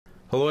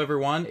Hello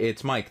everyone,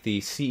 it's Mike,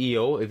 the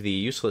CEO of the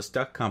Useless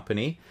Duck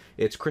Company.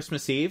 It's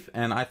Christmas Eve,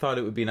 and I thought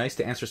it would be nice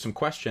to answer some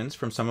questions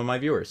from some of my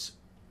viewers.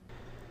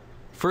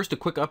 First, a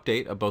quick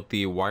update about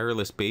the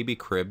wireless baby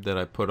crib that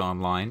I put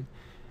online.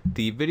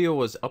 The video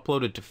was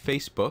uploaded to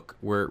Facebook,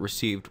 where it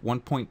received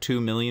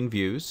 1.2 million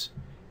views.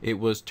 It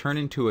was turned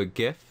into a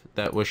GIF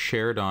that was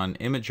shared on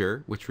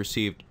Imager, which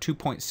received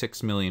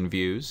 2.6 million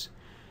views.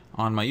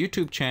 On my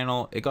YouTube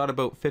channel, it got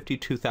about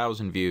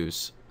 52,000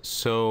 views.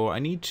 So I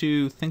need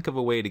to think of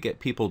a way to get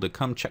people to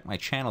come check my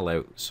channel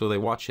out so they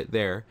watch it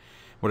there.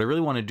 What I really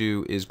want to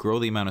do is grow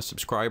the amount of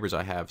subscribers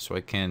I have so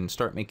I can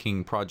start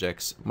making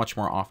projects much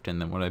more often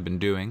than what I've been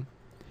doing.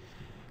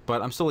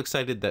 But I'm still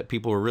excited that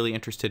people are really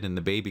interested in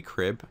the baby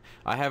crib.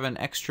 I have an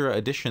extra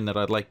edition that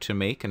I'd like to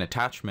make, an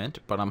attachment,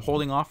 but I'm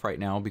holding off right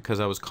now because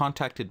I was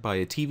contacted by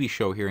a TV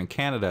show here in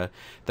Canada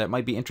that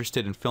might be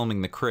interested in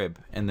filming the crib,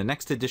 and the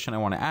next edition I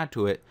want to add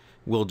to it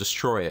will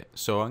destroy it.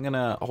 So I'm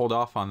gonna hold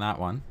off on that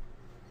one.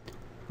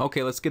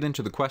 Okay, let's get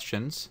into the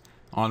questions.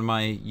 On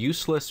my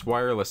useless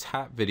wireless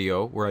hat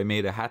video, where I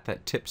made a hat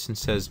that tips and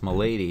says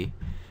 "Milady,"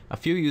 a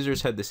few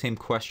users had the same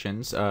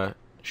questions.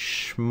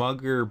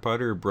 Schmugger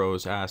Butter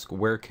Bros ask,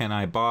 where can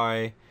I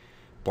buy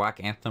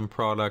Black Anthem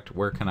product?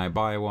 Where can I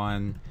buy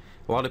one?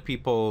 A lot of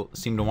people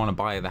seem to want to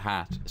buy the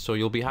hat, so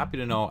you'll be happy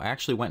to know I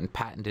actually went and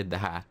patented the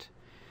hat.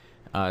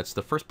 It's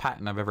the first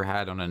patent I've ever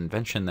had on an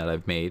invention that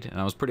I've made,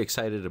 and I was pretty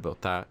excited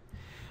about that.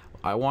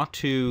 I want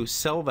to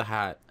sell the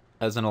hat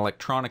as an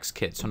electronics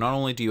kit. So not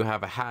only do you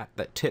have a hat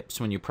that tips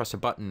when you press a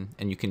button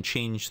and you can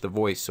change the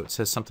voice so it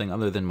says something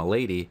other than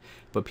 "Milady,"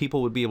 but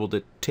people would be able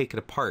to take it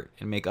apart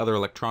and make other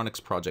electronics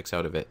projects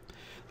out of it.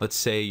 Let's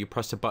say you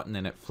press a button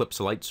and it flips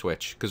a light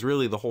switch, because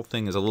really the whole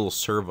thing is a little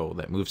servo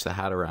that moves the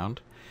hat around.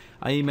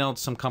 I emailed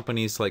some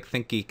companies like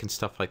ThinkGeek and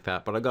stuff like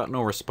that, but I got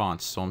no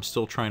response, so I'm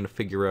still trying to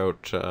figure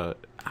out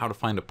how to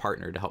find a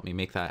partner to help me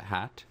make that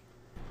hat.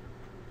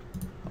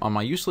 On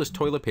my useless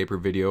toilet paper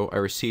video, I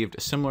received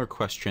a similar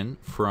question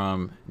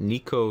from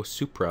Nico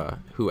Supra,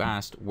 who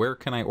asked, where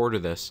can I order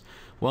this?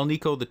 Well,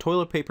 Nico, the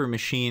toilet paper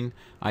machine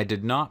I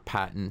did not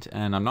patent,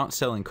 and I'm not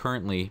selling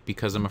currently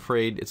because I'm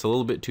afraid it's a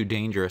little bit too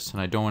dangerous and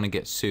I don't want to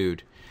get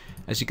sued.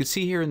 As you can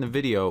see here in the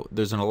video,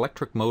 there's an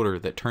electric motor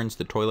that turns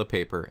the toilet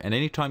paper, and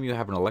anytime you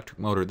have an electric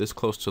motor this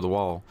close to the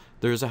wall,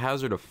 there's a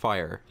hazard of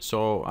fire.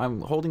 So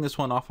I'm holding this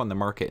one off on the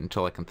market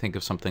until I can think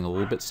of something a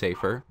little bit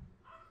safer.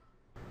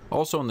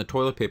 Also on the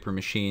toilet paper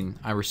machine,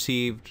 I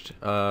received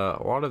a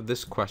lot of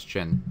this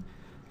question,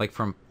 like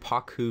from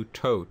Paku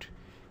Tote.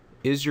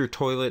 Is your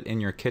toilet in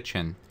your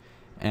kitchen?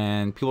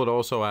 And people would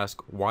also ask,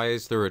 why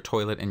is there a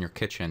toilet in your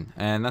kitchen?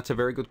 And that's a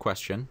very good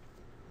question.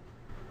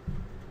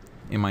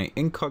 In my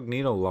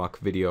incognito lock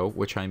video,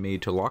 which I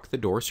made to lock the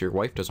door so your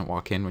wife doesn't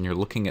walk in when you're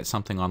looking at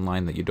something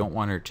online that you don't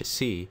want her to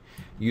see,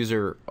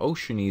 user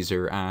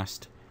Oceanizer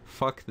asked,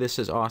 fuck, this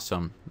is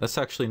awesome. That's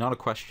actually not a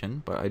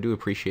question, but I do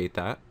appreciate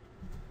that.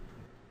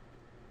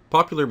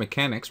 Popular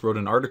Mechanics wrote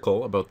an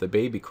article about the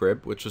baby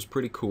crib, which was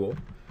pretty cool.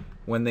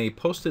 When they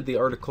posted the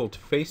article to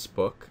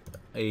Facebook,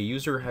 a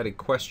user had a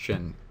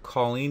question.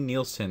 Colleen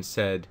Nielsen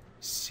said,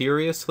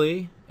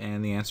 seriously?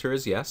 And the answer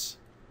is yes.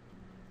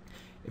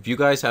 If you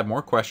guys have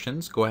more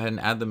questions, go ahead and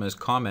add them as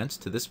comments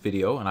to this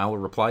video and I will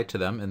reply to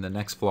them in the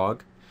next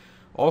vlog.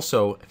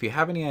 Also, if you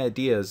have any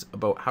ideas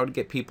about how to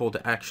get people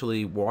to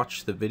actually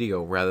watch the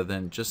video rather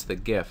than just the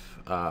GIF,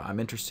 I'm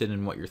interested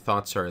in what your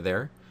thoughts are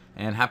there.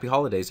 And happy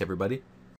holidays, everybody.